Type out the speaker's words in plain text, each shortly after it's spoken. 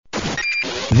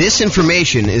This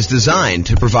information is designed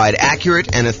to provide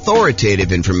accurate and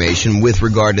authoritative information with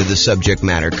regard to the subject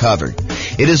matter covered.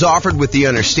 It is offered with the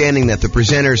understanding that the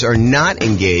presenters are not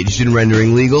engaged in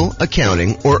rendering legal,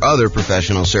 accounting, or other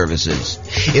professional services.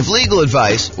 If legal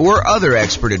advice or other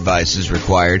expert advice is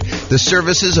required, the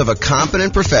services of a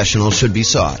competent professional should be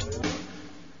sought.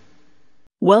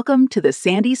 Welcome to the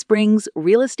Sandy Springs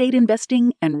Real Estate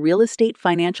Investing and Real Estate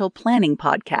Financial Planning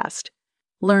Podcast.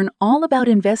 Learn all about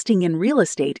investing in real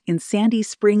estate in Sandy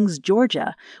Springs,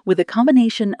 Georgia, with a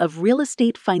combination of real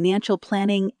estate financial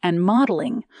planning and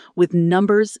modeling with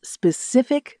numbers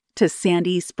specific to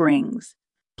Sandy Springs,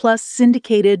 plus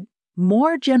syndicated,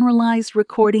 more generalized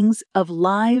recordings of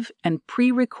live and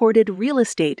pre-recorded real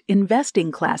estate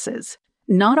investing classes,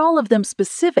 not all of them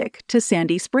specific to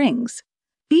Sandy Springs.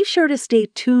 Be sure to stay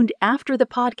tuned after the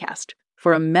podcast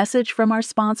for a message from our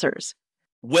sponsors.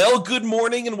 Well, good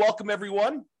morning and welcome,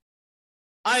 everyone.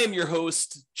 I am your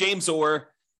host, James Orr,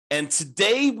 and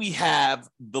today we have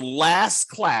the last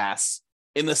class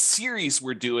in the series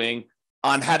we're doing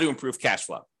on how to improve cash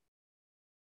flow.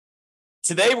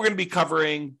 Today, we're going to be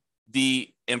covering the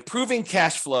improving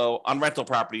cash flow on rental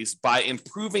properties by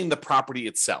improving the property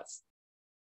itself.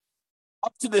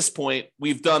 Up to this point,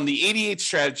 we've done the 88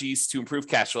 strategies to improve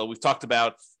cash flow. We've talked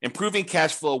about improving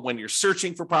cash flow when you're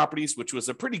searching for properties, which was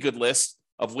a pretty good list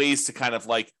of ways to kind of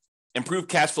like improve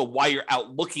cash flow while you're out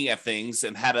looking at things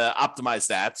and how to optimize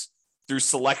that through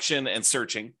selection and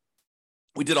searching.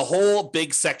 We did a whole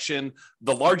big section,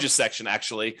 the largest section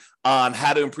actually, on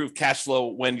how to improve cash flow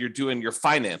when you're doing your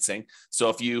financing. So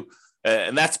if you,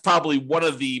 and that's probably one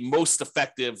of the most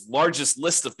effective, largest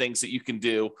list of things that you can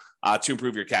do to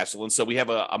improve your cash flow. And so we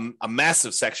have a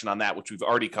massive section on that, which we've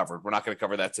already covered. We're not going to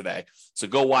cover that today. So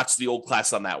go watch the old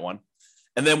class on that one.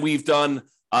 And then we've done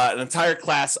an entire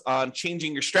class on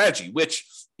changing your strategy, which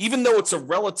even though it's a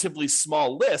relatively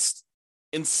small list,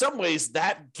 in some ways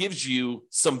that gives you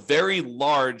some very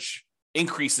large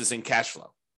increases in cash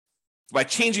flow. By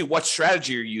changing what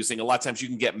strategy you're using, a lot of times you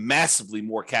can get massively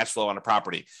more cash flow on a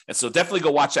property. And so definitely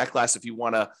go watch that class if you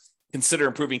want to consider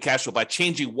improving cash flow by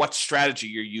changing what strategy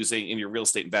you're using in your real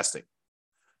estate investing.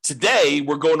 Today,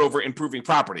 we're going over improving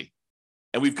property.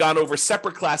 And we've gone over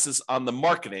separate classes on the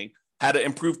marketing, how to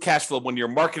improve cash flow when you're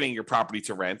marketing your property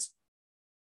to rent.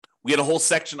 We had a whole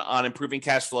section on improving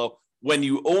cash flow when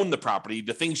you own the property,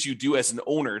 the things you do as an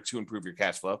owner to improve your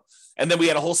cash flow. And then we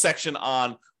had a whole section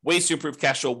on ways to improve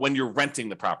cash flow when you're renting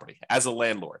the property as a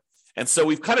landlord. And so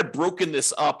we've kind of broken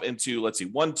this up into, let's see,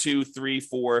 1, 2, 3,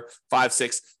 4, 5,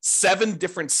 6, 7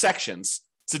 different sections.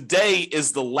 Today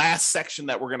is the last section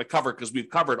that we're going to cover because we've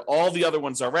covered all the other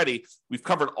ones already. We've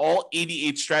covered all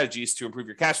 88 strategies to improve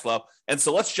your cash flow. And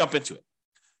so let's jump into it.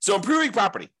 So improving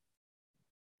property.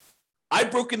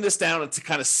 I've broken this down into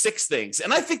kind of 6 things.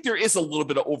 And I think there is a little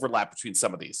bit of overlap between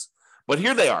some of these. But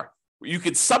here they are. You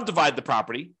could subdivide the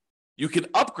property. You could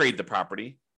upgrade the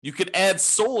property. You could add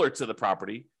solar to the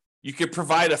property. You could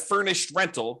provide a furnished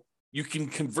rental. You can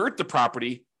convert the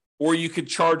property, or you could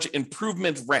charge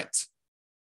improvement rent.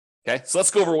 Okay, so let's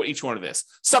go over what each one of this.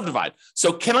 Subdivide.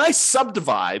 So can I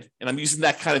subdivide, and I'm using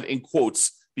that kind of in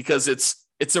quotes because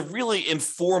it's a really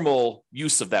informal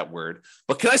use of that word,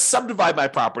 but can I subdivide my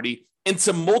property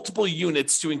into multiple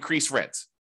units to increase rent?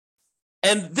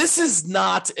 And this is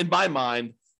not, in my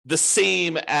mind, the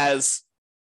same as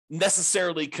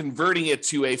necessarily converting it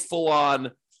to a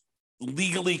full-on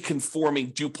legally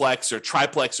conforming duplex or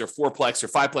triplex or fourplex or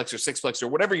fiveplex or sixplex or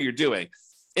whatever you're doing.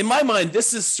 In my mind,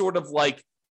 this is sort of like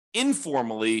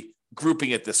informally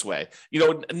grouping it this way. You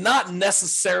know, not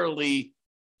necessarily,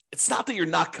 it's not that you're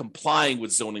not complying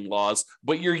with zoning laws,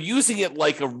 but you're using it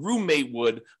like a roommate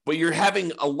would, but you're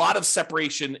having a lot of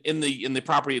separation in the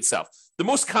property itself. The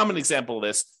most common example of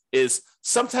this is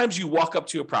sometimes you walk up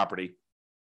to a property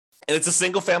and it's a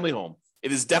single family home.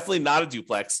 It is definitely not a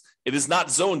duplex. It is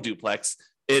not zoned duplex.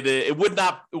 It would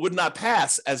not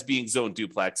pass as being zoned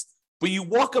duplex, but you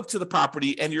walk up to the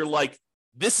property and you're like,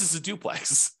 this is a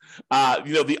duplex.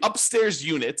 The upstairs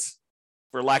unit,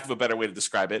 for lack of a better way to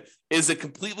describe it, is a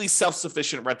completely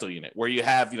self-sufficient rental unit where you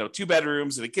have, 2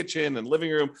 bedrooms and a kitchen and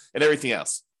living room and everything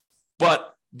else.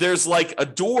 But there's like a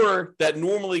door that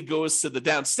normally goes to the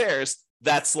downstairs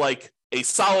that's like a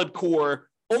solid core,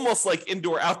 almost like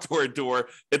indoor-outdoor door.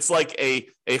 It's like a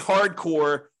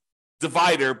hardcore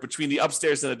divider between the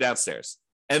upstairs and the downstairs.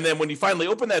 And then when you finally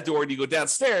open that door and you go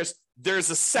downstairs, there's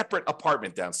a separate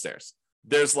apartment downstairs.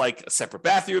 There's like a separate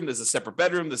bathroom, there's a separate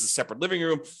bedroom, there's a separate living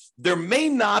room. There may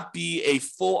not be a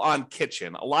full-on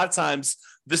kitchen. A lot of times,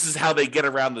 this is how they get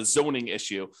around the zoning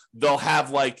issue. They'll have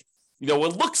like, it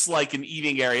looks like an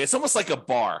eating area. It's almost like a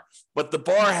bar, but the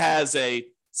bar has a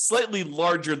slightly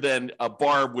larger than a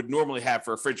bar would normally have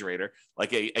for a refrigerator,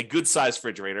 like a good sized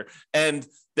refrigerator. And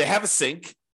they have a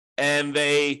sink, and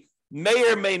they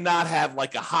may or may not have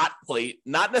like a hot plate,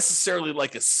 not necessarily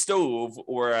like a stove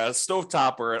or a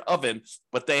stovetop or an oven,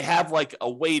 but they have like a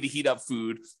way to heat up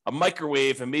food, a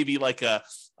microwave, and maybe like a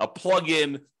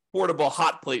plug-in portable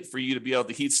hot plate for you to be able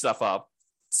to heat stuff up.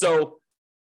 So,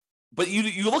 but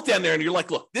you look down there and you're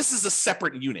like, look, this is a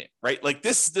separate unit, right? Like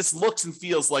this looks and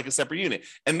feels like a separate unit.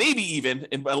 And maybe even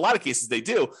in a lot of cases they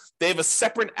have a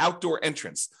separate outdoor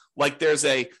entrance. Like there's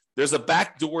a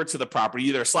back door to the property,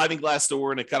 either a sliding glass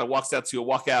door and it kind of walks out to a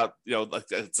walkout, like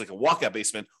it's like a walkout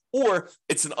basement, or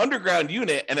it's an underground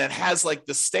unit and it has like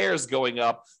the stairs going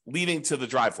up leading to the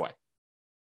driveway.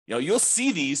 You'll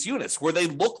see these units where they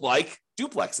look like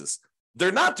duplexes.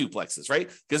 They're not duplexes,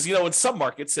 right? Because, in some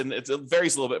markets, and it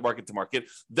varies a little bit market to market,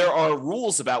 there are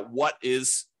rules about what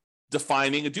is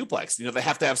defining a duplex. They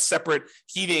have to have separate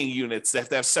heating units. They have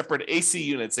to have separate AC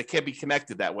units. They can't be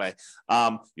connected that way.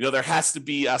 There has to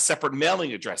be separate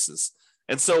mailing addresses.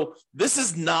 And so this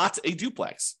is not a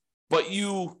duplex, but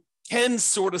you can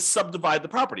sort of subdivide the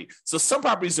property. So some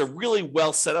properties are really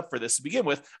well set up for this to begin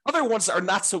with. Other ones are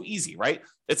not so easy, right?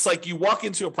 It's like you walk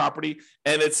into a property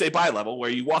and it's a bi-level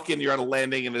where you walk in, you're on a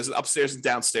landing and there's an upstairs and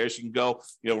downstairs. You can go,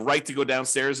 right to go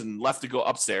downstairs and left to go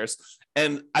upstairs.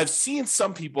 And I've seen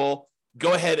some people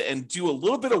go ahead and do a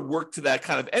little bit of work to that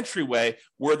kind of entryway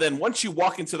where then once you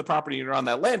walk into the property and you're on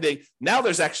that landing, now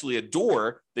there's actually a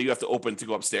door that you have to open to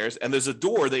go upstairs. And there's a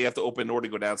door that you have to open in order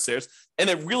to go downstairs. And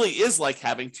it really is like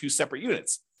having two separate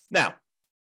units. Now,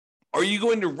 are you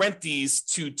going to rent these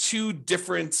to two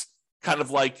different kind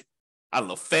of like,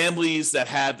 families that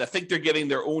think they're getting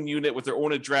their own unit with their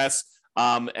own address?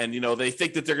 And they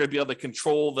think that they're going to be able to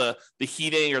control the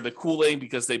heating or the cooling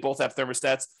because they both have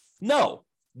thermostats. No.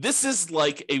 This is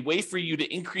like a way for you to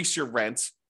increase your rent,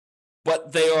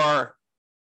 but they are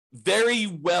very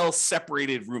well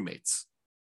separated roommates.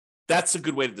 That's a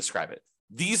good way to describe it.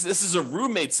 This is a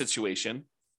roommate situation,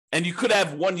 and you could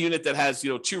have one unit that has,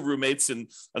 two roommates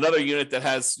and another unit that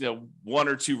has, one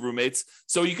or two roommates.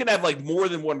 So you can have like more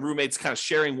than one roommates kind of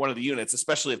sharing one of the units,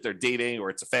 especially if they're dating or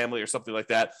it's a family or something like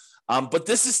that. But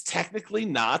this is technically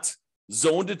not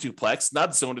zoned to duplex,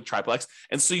 not zoned to triplex.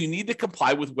 And so you need to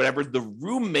comply with whatever the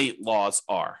roommate laws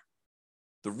are.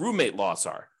 The roommate laws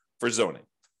are for zoning.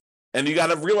 And you got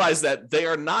to realize that they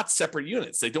are not separate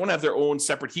units. They don't have their own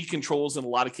separate heat controls in a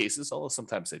lot of cases, although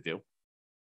sometimes they do.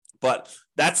 But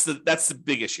that's the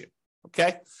big issue.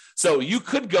 Okay. So you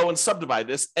could go and subdivide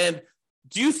this. And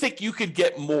do you think you could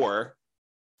get more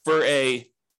for a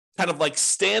kind of like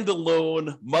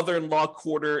standalone mother-in-law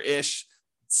quarter-ish,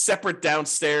 separate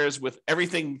downstairs with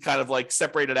everything kind of like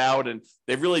separated out, and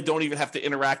they really don't even have to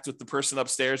interact with the person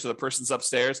upstairs or the person's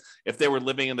upstairs if they were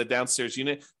living in the downstairs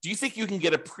unit? Do you think you can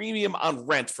get a premium on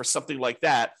rent for something like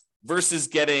that versus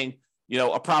getting,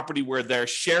 a property where they're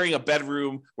sharing a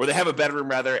bedroom, where they have a bedroom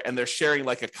rather, and they're sharing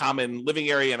like a common living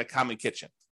area and a common kitchen?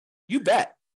 You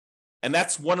bet. And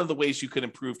that's one of the ways you could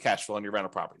improve cash flow on your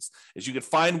rental properties, is you could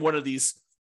find one of these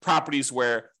properties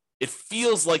where it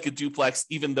feels like a duplex,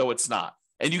 even though it's not.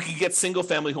 And you can get single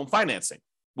family home financing,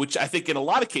 which I think in a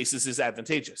lot of cases is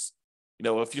advantageous.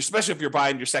 Especially if you're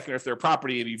buying your second or third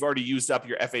property and you've already used up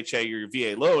your FHA or your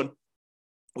VA loan,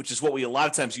 which is what we a lot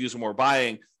of times use when we're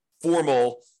buying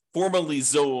formally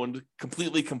zoned,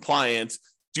 completely compliant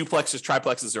duplexes,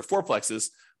 triplexes, or fourplexes.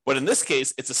 But in this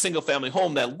case, it's a single family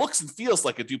home that looks and feels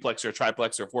like a duplex or a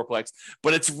triplex or a fourplex,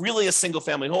 but it's really a single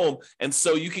family home. And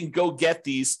so you can go get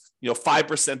these,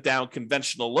 5% down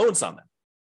conventional loans on them.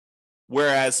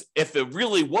 Whereas if it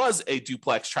really was a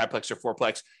duplex, triplex, or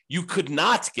fourplex, you could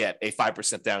not get a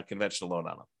 5% down conventional loan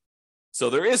on them. So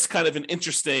there is kind of an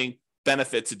interesting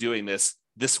benefit to doing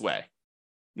this way.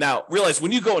 Now, realize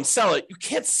when you go and sell it, you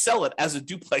can't sell it as a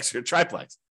duplex or a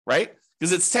triplex, right?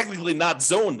 Because it's technically not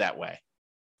zoned that way.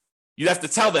 You'd have to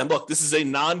tell them, look, this is a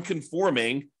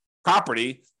non-conforming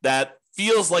property that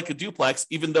feels like a duplex,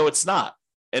 even though it's not.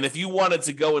 And if you wanted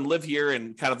to go and live here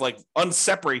and kind of like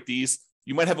unseparate these,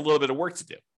 you might have a little bit of work to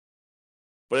do.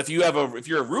 But if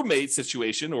you're a roommate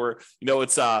situation, or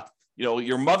it's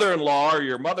your mother-in-law or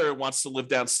your mother wants to live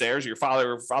downstairs, or your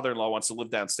father-in-law wants to live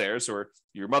downstairs, or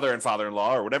your mother and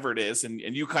father-in-law, or whatever it is, and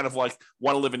you kind of like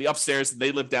want to live in the upstairs and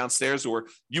they live downstairs, or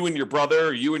you and your brother,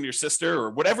 or you and your sister, or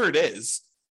whatever it is,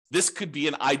 this could be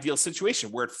an ideal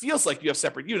situation where it feels like you have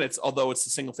separate units, although it's a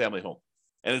single-family home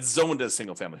and it's zoned as a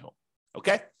single-family home.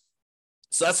 Okay,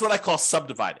 so that's what I call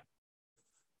subdividing.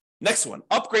 Next one,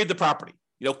 upgrade the property.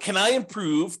 Can I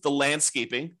improve the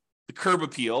landscaping, the curb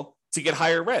appeal to get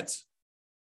higher rents?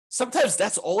 Sometimes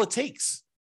that's all it takes.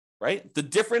 right? The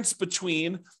difference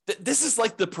between this is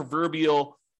like the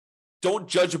proverbial don't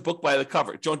judge a book by the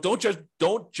cover.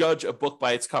 Don't judge a book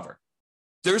by its cover.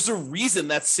 There's a reason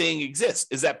that saying exists,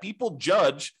 is that people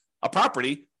judge a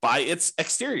property by its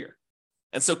exterior.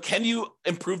 And so can you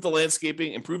improve the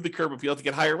landscaping, improve the curb appeal to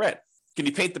get higher rent? Can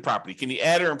you paint the property? Can you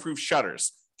add or improve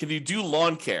shutters? Can you do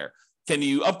lawn care? Can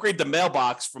you upgrade the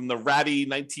mailbox from the ratty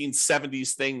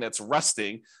 1970s thing that's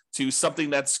rusting to something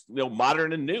that's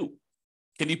modern and new?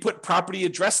 Can you put property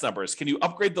address numbers? Can you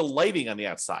upgrade the lighting on the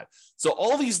outside? So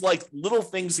all these like little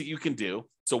things that you can do.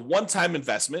 It's a one-time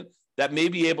investment that may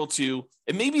be able to,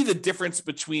 it may be the difference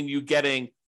between you getting,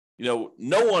 no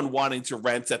one wanting to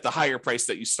rent at the higher price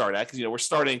that you start at. Because, we're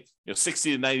starting,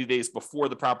 60 to 90 days before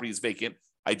the property is vacant,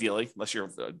 ideally, unless you're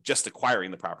just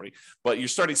acquiring the property. But you're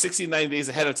starting 60 to 90 days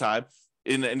ahead of time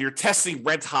and you're testing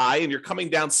rent high and you're coming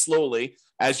down slowly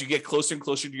as you get closer and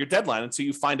closer to your deadline until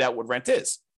you find out what rent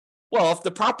is. Well, if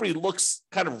the property looks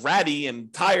kind of ratty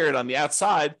and tired on the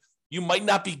outside, you might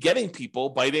not be getting people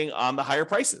biting on the higher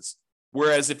prices.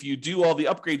 Whereas if you do all the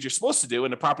upgrades you're supposed to do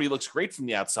and the property looks great from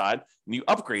the outside and you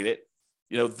upgrade it,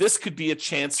 this could be a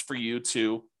chance for you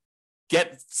to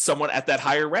get someone at that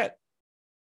higher rent.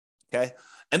 Okay.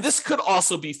 And this could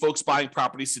also be folks buying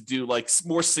properties to do like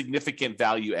more significant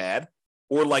value add,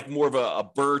 or like more of a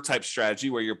BRRRR type strategy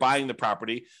where you're buying the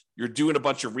property, you're doing a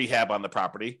bunch of rehab on the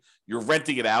property, you're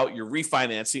renting it out, you're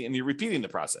refinancing, and you're repeating the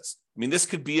process. I mean, this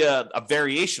could be a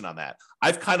variation on that.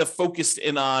 I've kind of focused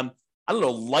in on,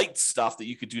 light stuff that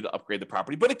you could do to upgrade the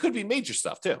property, but it could be major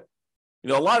stuff too.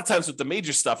 A lot of times with the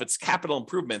major stuff, it's capital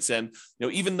improvements. And,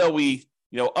 even though we,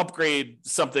 upgrade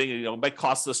something, it might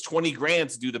cost us 20 grand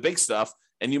to do the big stuff,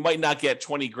 and you might not get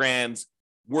 20 grand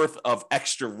worth of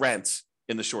extra rent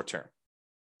in the short term.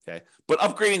 Okay. But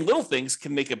upgrading little things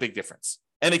can make a big difference,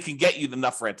 and it can get you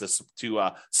enough rent to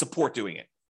support doing it.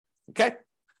 Okay.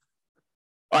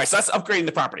 All right. So that's upgrading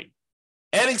the property.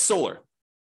 Adding solar.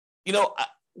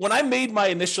 When I made my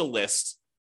initial list,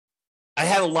 I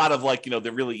had a lot of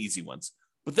the really easy ones.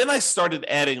 But then I started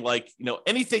adding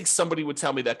anything somebody would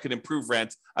tell me that could improve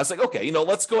rent. I was like, okay,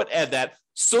 let's go and add that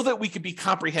so that we could be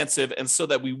comprehensive and so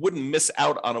that we wouldn't miss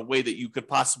out on a way that you could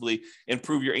possibly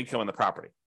improve your income on the property.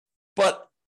 But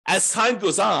as time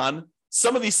goes on,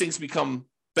 some of these things become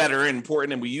better and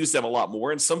important and we use them a lot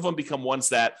more. And some of them become ones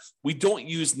that we don't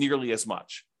use nearly as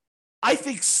much. I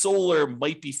think solar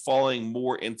might be falling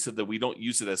more into we don't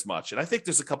use it as much. And I think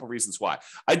there's a couple of reasons why.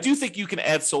 I do think you can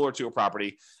add solar to a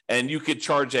property and you could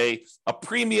charge a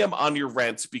premium on your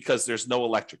rent because there's no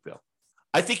electric bill.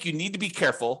 I think you need to be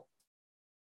careful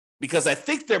because I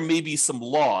think there may be some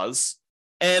laws,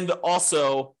 and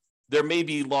also there may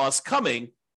be laws coming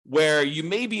where you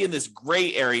may be in this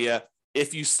gray area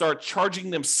if you start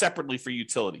charging them separately for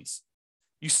utilities.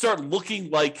 You start looking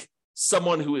like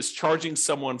someone who is charging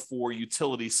someone for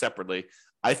utilities separately.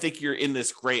 I think you're in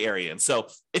this gray area. And so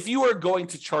if you are going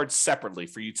to charge separately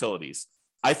for utilities,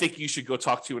 I think you should go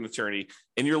talk to an attorney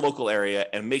in your local area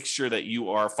and make sure that you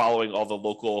are following all the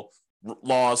local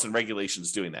laws and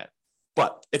regulations doing that.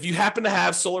 But if you happen to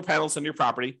have solar panels on your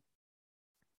property,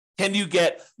 can you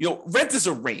get, rent is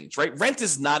a range, right? Rent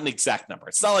is not an exact number.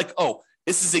 It's not like, oh,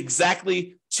 this is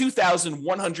exactly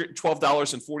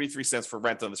 $2,112.43 for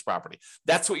rent on this property.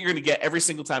 That's what you're going to get every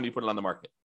single time you put it on the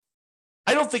market.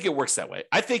 I don't think it works that way.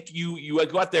 I think you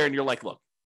go out there and you're like, look,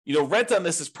 rent on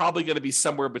this is probably going to be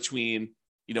somewhere between,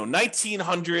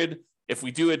 $1,900 if we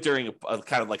do it during a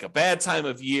kind of like a bad time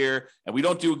of year and we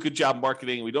don't do a good job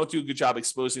marketing, we don't do a good job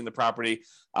exposing the property,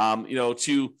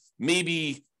 to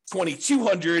maybe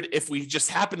 $2,200 if we just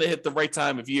happen to hit the right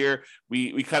time of year.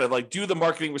 We kind of do the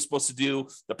marketing we're supposed to do.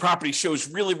 The property shows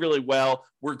really, really well.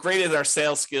 We're great at our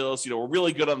sales skills. We're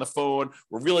really good on the phone.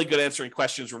 We're really good answering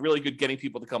questions. We're really good getting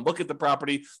people to come look at the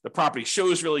property. The property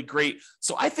shows really great.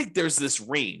 So I think there's this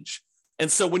range. And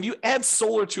so when you add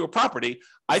solar to a property,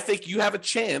 I think you have a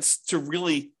chance to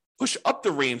really push up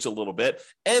the range a little bit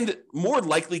and more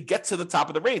likely get to the top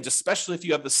of the range, especially if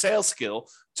you have the sales skill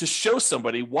to show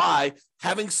somebody why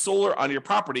having solar on your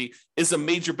property is a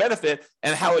major benefit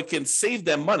and how it can save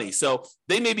them money. So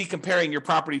they may be comparing your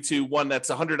property to one that's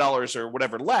 $100 or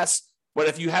whatever less, but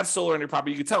if you have solar on your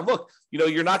property, you can tell them, look,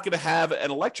 you're not going to have an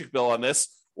electric bill on this,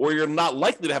 or you're not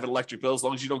likely to have an electric bill as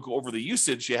long as you don't go over the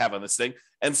usage you have on this thing.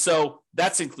 And so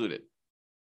that's included.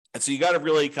 And so you got to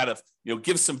really kind of,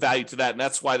 give some value to that. And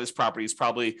that's why this property is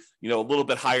probably, a little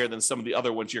bit higher than some of the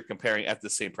other ones you're comparing at the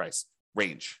same price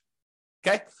range.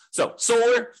 Okay. So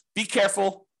solar, be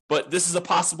careful, but this is a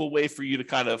possible way for you to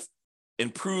kind of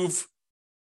improve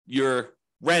your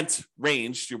rent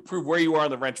range to prove where you are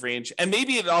in the rent range. And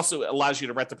maybe it also allows you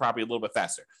to rent the property a little bit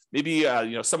faster. Maybe,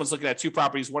 someone's looking at two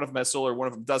properties, one of them has solar, one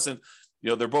of them doesn't.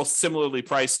 They're both similarly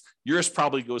priced. Yours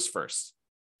probably goes first,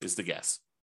 is the guess.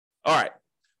 All right,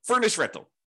 furnished rental.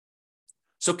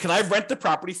 So can I rent the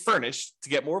property furnished to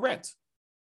get more rent?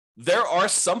 There are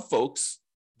some folks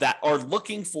that are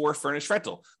looking for furnished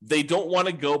rental. They don't want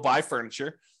to go buy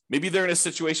furniture. Maybe they're in a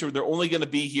situation where they're only going to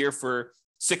be here for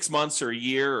 6 months or a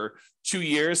year or 2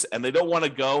 years, and they don't want to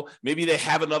go. Maybe they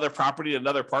have another property,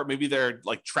 another part. Maybe they're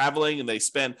like traveling and they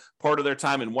spend part of their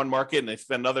time in one market and they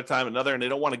spend another time in another, and they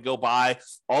don't want to go buy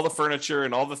all the furniture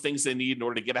and all the things they need in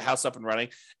order to get a house up and running.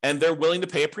 And they're willing to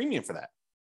pay a premium for that.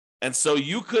 And so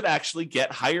you could actually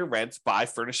get higher rent by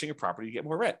furnishing a property to get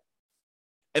more rent.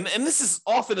 And this is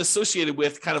often associated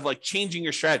with kind of like changing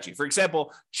your strategy. For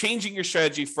example, changing your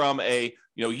strategy from a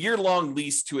year-long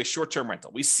lease to a short-term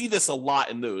rental. We see this a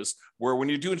lot in those where when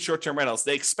you're doing short-term rentals,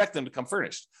 they expect them to come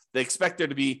furnished. They expect there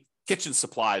to be kitchen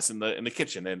supplies in the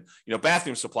kitchen and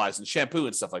bathroom supplies and shampoo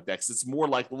and stuff like that, because it's more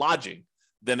like lodging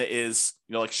than it is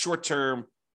like short-term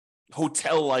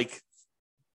hotel-like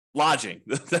lodging.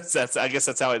 That's I guess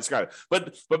that's how I describe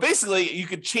it. But basically, you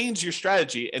could change your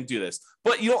strategy and do this,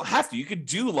 but you don't have to. You could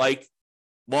do like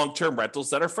long-term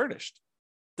rentals that are furnished.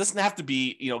 It doesn't have to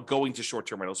be going to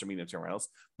short-term rentals or medium-term rentals,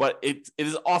 but it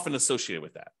is often associated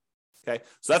with that. Okay,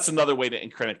 so that's another way to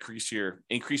increase your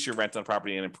rent on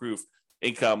property and improve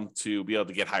income to be able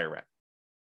to get higher rent.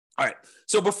 All right.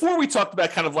 So before we talked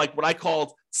about kind of like what I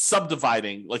called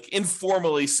subdividing, like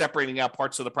informally separating out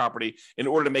parts of the property in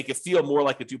order to make it feel more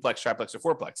like a duplex, triplex, or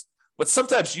fourplex. But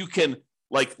sometimes you can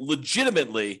like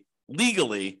legitimately,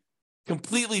 legally,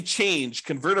 completely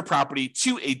convert a property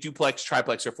to a duplex,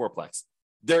 triplex, or fourplex.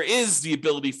 There is the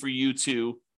ability for you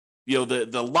to,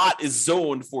 the lot is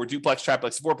zoned for duplex,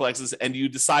 triplex, fourplexes, and you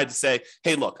decide to say,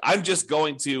 hey, look, I'm just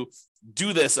going to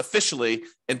do this officially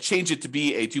and change it to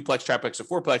be a duplex, triplex, or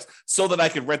fourplex so that I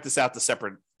can rent this out to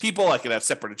separate people. I can have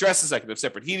separate addresses. I can have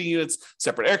separate heating units,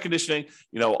 separate air conditioning.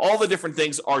 All the different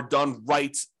things are done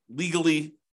right,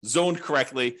 legally, zoned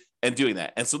correctly, and doing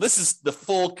that. And so this is the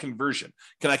full conversion.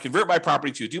 Can I convert my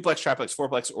property to a duplex, triplex,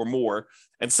 fourplex, or more?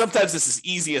 And sometimes this is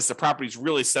easy as the property is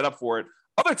really set up for it.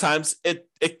 Other times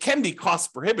it can be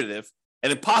cost prohibitive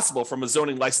and impossible from a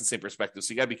zoning licensing perspective.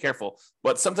 So you got to be careful,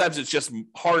 but sometimes it's just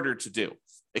harder to do.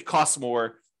 It costs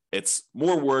more, it's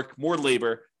more work, more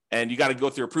labor, and you got to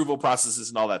go through approval processes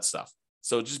and all that stuff.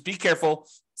 So just be careful.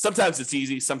 Sometimes it's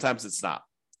easy, sometimes it's not.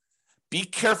 Be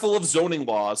careful of zoning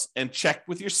laws and check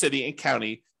with your city and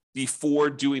county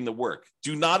before doing the work.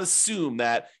 Do not assume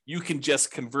that you can just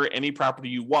convert any property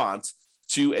you want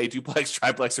to a duplex,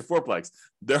 triplex, or fourplex.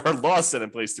 There are laws set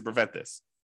in place to prevent this.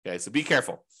 Okay, so be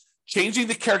careful. Changing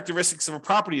the characteristics of a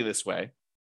property in this way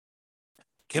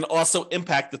can also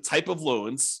impact the type of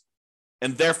loans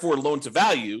and therefore loan to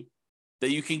value that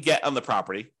you can get on the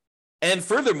property. And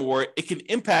furthermore, it can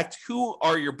impact who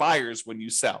are your buyers when you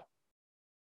sell.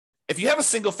 If you have a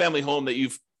single family home that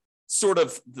you've sort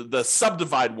of the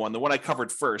subdivide one, the one I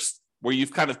covered first, where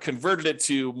you've kind of converted it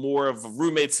to more of a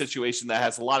roommate situation that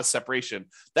has a lot of separation,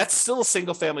 that's still a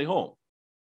single family home.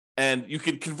 And you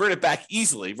can convert it back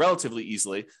easily, relatively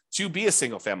easily, to be a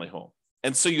single family home.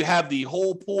 And so you have the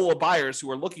whole pool of buyers who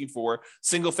are looking for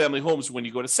single family homes when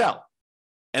you go to sell.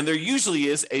 And there usually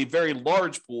is a very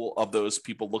large pool of those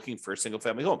people looking for single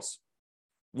family homes.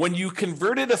 When you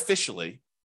convert it officially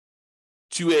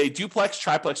to a duplex,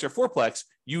 triplex, or fourplex,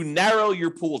 you narrow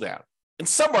your pool down. In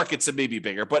some markets, it may be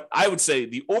bigger, but I would say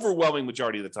the overwhelming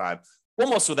majority of the time,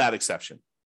 almost without exception,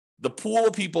 the pool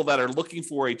of people that are looking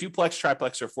for a duplex,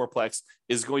 triplex, or fourplex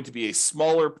is going to be a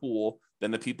smaller pool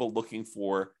than the people looking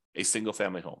for a single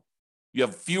family home. You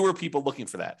have fewer people looking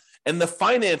for that. And the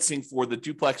financing for the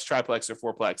duplex, triplex, or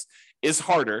fourplex is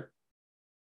harder,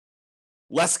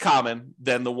 less common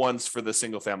than the ones for the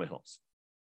single family homes.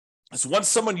 So once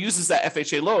someone uses that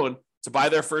FHA loan to buy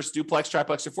their first duplex,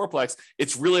 triplex, or fourplex,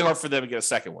 it's really hard for them to get a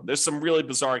second one. There's some really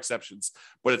bizarre exceptions,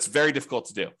 but it's very difficult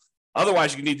to do.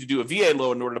 Otherwise, you need to do a VA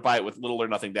loan in order to buy it with little or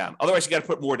nothing down. Otherwise, you got to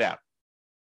put more down.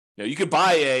 You could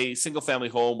buy a single family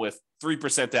home with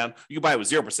 3% down. You could buy it with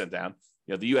 0% down.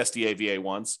 The USDA VA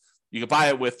ones. You could buy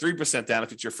it with 3% down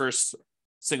if it's your first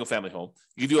single family home.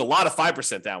 You can do a lot of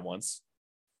 5% down ones.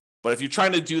 But if you're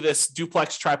trying to do this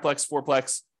duplex, triplex,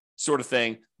 fourplex sort of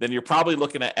thing, then you're probably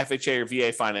looking at FHA or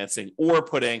VA financing or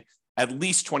putting at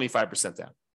least 25%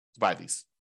 down to buy these.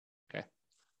 Okay.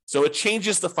 So it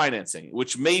changes the financing,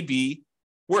 which may be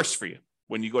worse for you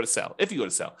when you go to sell, if you go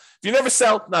to sell. If you never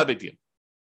sell, not a big deal.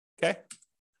 Okay.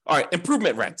 All right.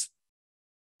 Improvement rent.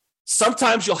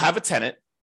 Sometimes you'll have a tenant.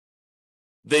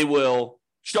 They will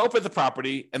show up at the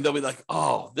property and they'll be like,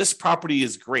 oh, this property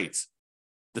is great.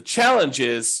 The challenge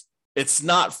is it's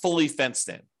not fully fenced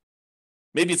in.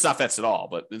 Maybe it's not fenced at all,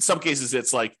 but in some cases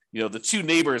it's like, the two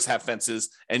neighbors have fences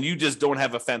and you just don't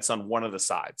have a fence on one of the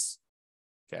sides.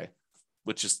 Okay.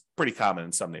 Which is pretty common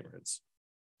in some neighborhoods.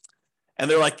 And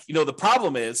they're like, the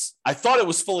problem is I thought it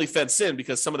was fully fenced in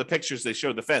because some of the pictures they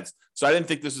showed the fence. So I didn't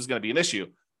think this was going to be an issue,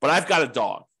 but I've got a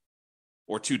dog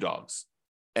or two dogs.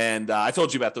 And I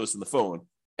told you about those in the phone.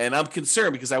 And I'm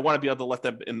concerned because I want to be able to let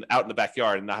them out in the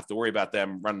backyard and not have to worry about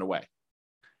them running away.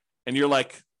 And you're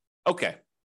like, okay.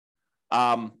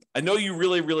 I know you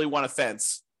really, really want a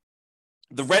fence.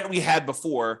 The rent we had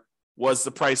before was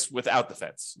the price without the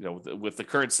fence, with the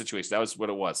current situation. That was what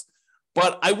it was.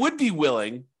 But I would be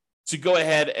willing to go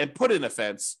ahead and put in a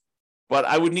fence, but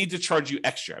I would need to charge you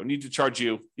extra. I would need to charge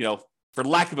you, for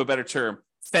lack of a better term,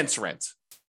 fence rent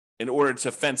in order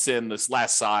to fence in this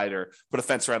last side or put a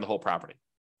fence around the whole property.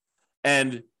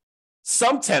 And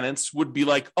some tenants would be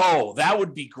like, oh, that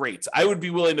would be great. I would be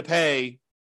willing to pay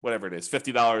whatever it is,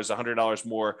 $50, $100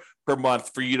 more per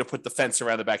month for you to put the fence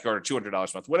around the backyard, or $200 a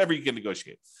month, whatever you can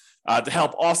negotiate, to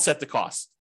help offset the cost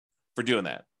for doing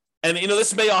that. And,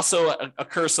 this may also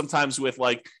occur sometimes with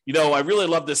like, I really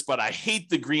love this, but I hate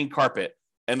the green carpet.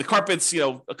 And the carpet's,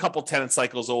 a couple tenant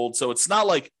cycles old. So it's not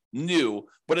like new,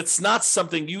 but it's not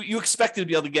something you expect to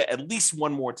be able to get at least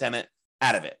one more tenant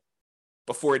out of it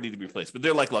before it needs to be replaced. But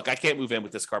they're like, look, I can't move in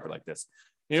with this carpet like this.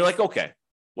 And you're like, okay,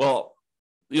 well,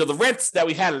 the rent that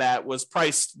we had it at was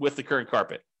priced with the current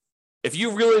carpet. If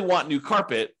you really want new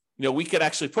carpet, we could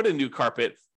actually put in new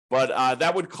carpet, but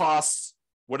that would cost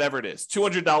whatever it is,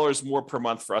 $200 more per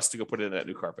month for us to go put in that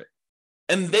new carpet.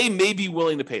 And they may be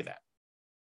willing to pay that.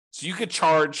 So you could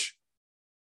charge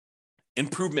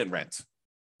improvement rent,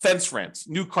 fence rent,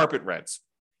 new carpet rent,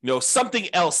 something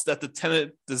else that the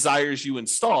tenant desires you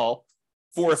install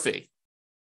for a fee.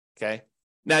 Okay.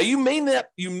 Now you may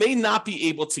not be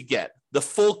able to get the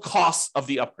full cost of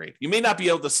the upgrade. You may not be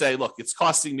able to say, look, it's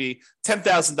costing me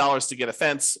 $10,000 to get a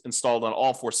fence installed on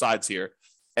all four sides here.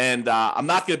 And I'm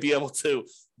not going to be able to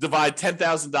divide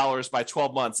 $10,000 by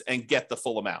 12 months and get the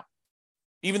full amount.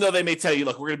 Even though they may tell you,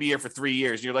 look, we're going to be here for 3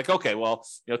 years. And you're like, okay, well,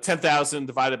 10,000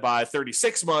 divided by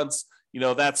 36 months,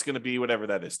 that's going to be whatever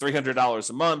that is, $300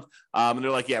 a month. And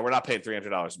they're like, yeah, we're not paying $300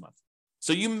 a month.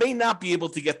 So you may not be able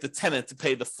to get the tenant to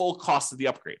pay the full cost of the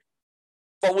upgrade.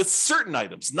 But with certain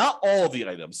items, not all of the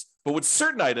items, but with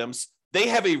certain items, they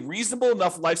have a reasonable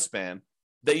enough lifespan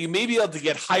that you may be able to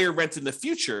get higher rent in the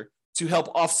future to help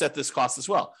offset this cost as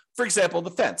well. For example,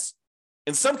 the fence.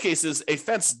 In some cases, a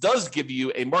fence does give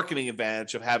you a marketing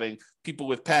advantage of having people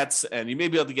with pets, and you may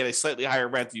be able to get a slightly higher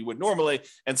rent than you would normally.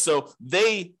 And so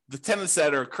the tenants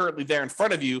that are currently there in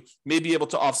front of you may be able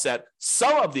to offset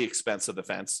some of the expense of the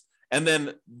fence. And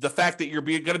then the fact that you're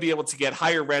going to be able to get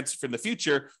higher rents for the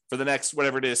future for the next,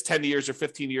 whatever it is, 10 years or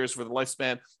 15 years for the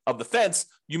lifespan of the fence,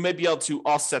 you may be able to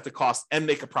offset the cost and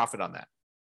make a profit on that.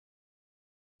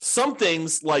 Some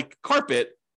things like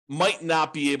carpet might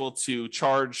not be able to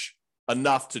charge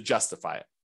enough to justify it.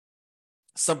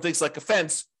 Some things like a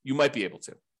fence, you might be able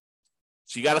to.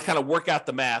 So you got to kind of work out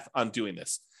the math on doing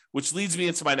this, which leads me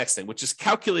into my next thing, which is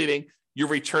calculating your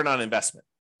return on investment.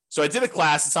 So I did a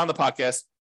class, it's on the podcast.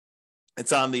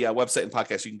 It's on the website and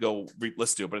podcast. You can go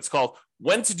listen to it, but it's called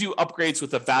When to Do Upgrades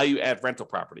with a Value Add Rental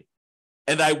Property.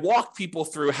 And I walk people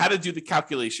through how to do the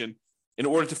calculation in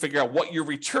order to figure out what your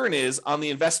return is on the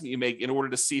investment you make in order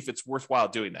to see if it's worthwhile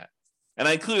doing that. And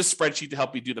I include a spreadsheet to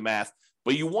help you do the math,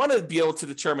 but you want to be able to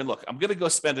determine, look, I'm going to go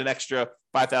spend an extra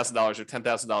 $5,000 or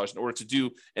 $10,000 in order to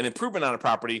do an improvement on a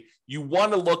property. You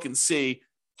want to look and see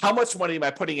how much money am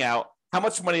I putting out? How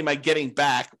much money am I getting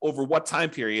back over what time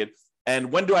period?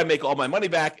 And when do I make all my money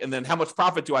back? And then how much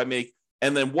profit do I make?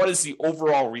 And then what is the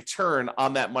overall return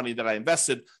on that money that I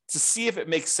invested to see if it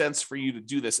makes sense for you to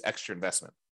do this extra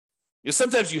investment?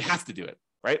 Sometimes you have to do it,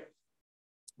 right?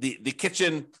 The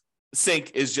kitchen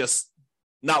sink is just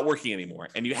not working anymore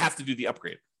and you have to do the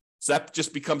upgrade. So that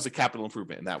just becomes a capital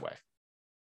improvement in that way.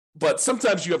 But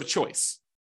sometimes you have a choice.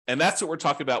 And that's what we're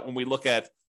talking about when we look at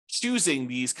choosing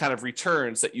these kind of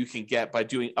returns that you can get by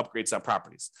doing upgrades on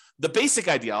properties. The basic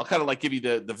idea, I'll kind of like give you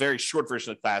the very short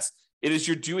version of the class. It is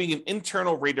you're doing an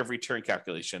internal rate of return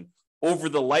calculation over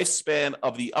the lifespan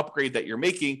of the upgrade that you're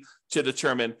making to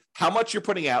determine how much you're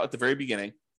putting out at the very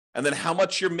beginning, and then how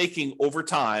much you're making over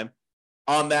time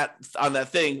on that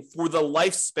thing for the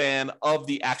lifespan of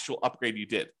the actual upgrade you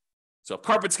did. So if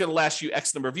carpet's going to last you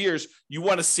X number of years, you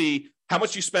want to see how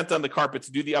much you spent on the carpet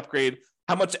to do the upgrade,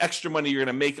 how much extra money you're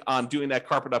going to make on doing that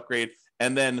carpet upgrade.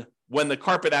 And then when the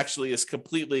carpet actually is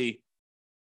completely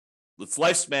its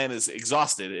lifespan is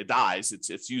exhausted, it dies,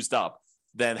 it's used up,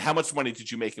 then how much money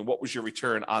did you make and what was your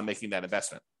return on making that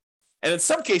investment? And in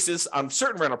some cases, on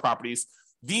certain rental properties,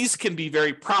 these can be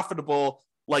very profitable,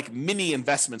 like mini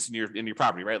investments in your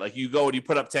property, right? Like you go and you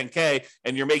put up 10K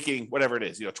and you're making whatever it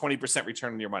is, 20%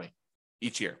 return on your money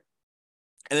each year.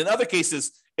 And in other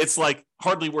cases, it's like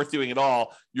hardly worth doing at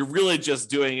all. You're really just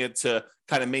doing it to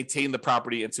kind of maintain the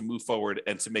property and to move forward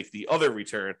and to make the other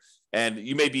return. And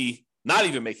you may be not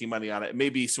even making money on it. It may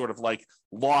be sort of like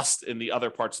lost in the other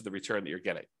parts of the return that you're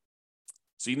getting.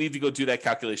 So you need to go do that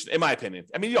calculation, in my opinion.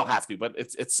 I mean, you don't have to, but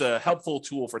it's a helpful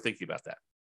tool for thinking about that.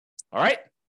 All right.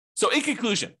 So in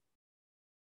conclusion,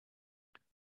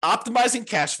 optimizing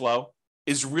cash flow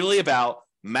is really about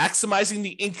maximizing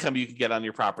the income you can get on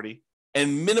your property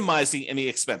and minimizing any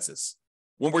expenses.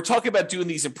 When we're talking about doing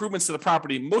these improvements to the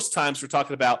property, most times we're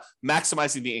talking about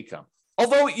maximizing the income.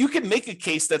 Although you can make a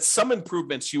case that some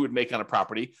improvements you would make on a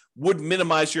property would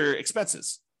minimize your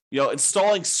expenses.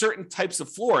 Installing certain types of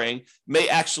flooring may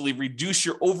actually reduce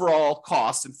your overall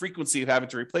cost and frequency of having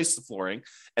to replace the flooring.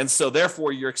 And so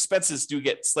therefore your expenses do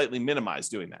get slightly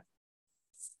minimized doing that.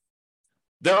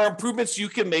 There are improvements you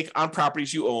can make on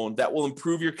properties you own that will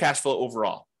improve your cash flow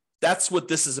overall. That's what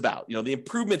this is about. The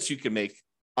improvements you can make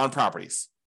on properties.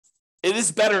 It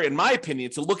is better, in my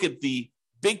opinion, to look at the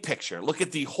big picture, look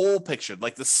at the whole picture,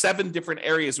 like the 7 different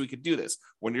areas we could do this.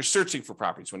 When you're searching for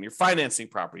properties, when you're financing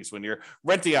properties, when you're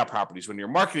renting out properties, when you're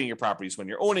marketing your properties, when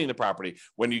you're owning the property,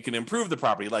 when you can improve the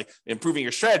property, like improving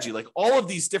your strategy, like all of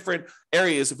these different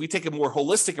areas. If we take a more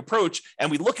holistic approach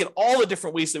and we look at all the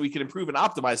different ways that we can improve and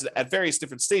optimize it at various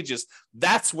different stages,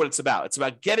 that's what it's about. It's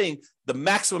about getting the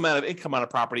maximum amount of income on a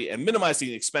property and minimizing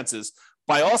the expenses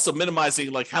by also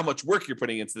minimizing like how much work you're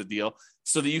putting into the deal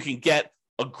so that you can get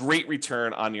a great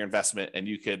return on your investment and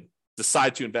you could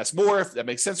decide to invest more if that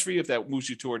makes sense for you, if that moves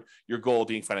you toward your goal of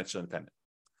being financially independent.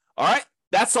 All right,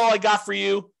 that's all I got for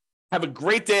you. Have a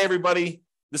great day, everybody.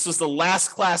 This was the last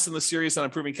class in the series on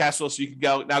improving cash flow, so you can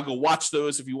go watch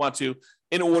those if you want to,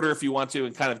 in order if you want to,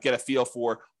 and kind of get a feel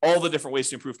for all the different ways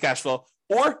to improve cash flow.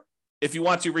 Or if you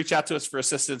want to, reach out to us for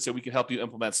assistance and we can help you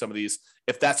implement some of these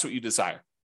if that's what you desire.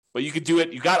 But you could do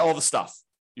it. You got all the stuff.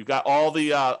 You've got all the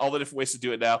different ways to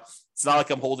do it now. It's not like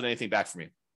I'm holding anything back from you.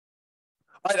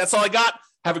 All right, that's all I got.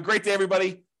 Have a great day,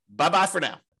 everybody. Bye-bye for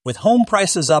now. With home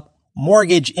prices up,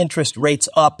 mortgage interest rates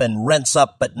up, and rents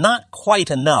up, but not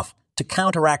quite enough to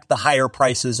counteract the higher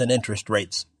prices and interest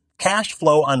rates, cash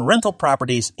flow on rental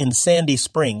properties in Sandy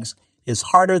Springs is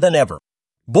harder than ever.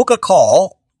 Book a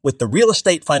call with the Real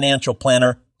Estate Financial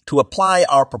Planner to apply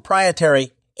our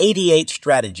proprietary 88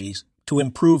 strategies to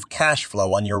improve cash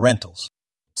flow on your rentals.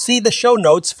 See the show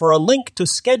notes for a link to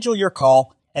schedule your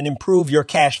call and improve your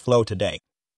cash flow today.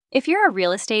 If you're a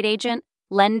real estate agent,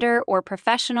 lender, or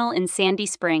professional in Sandy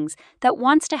Springs that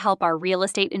wants to help our real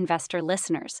estate investor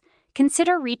listeners,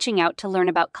 consider reaching out to learn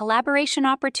about collaboration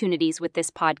opportunities with this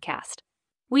podcast.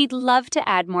 We'd love to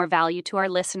add more value to our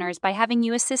listeners by having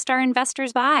you assist our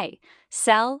investors buy,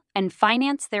 sell, and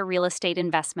finance their real estate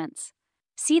investments.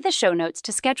 See the show notes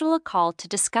to schedule a call to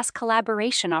discuss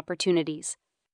collaboration opportunities.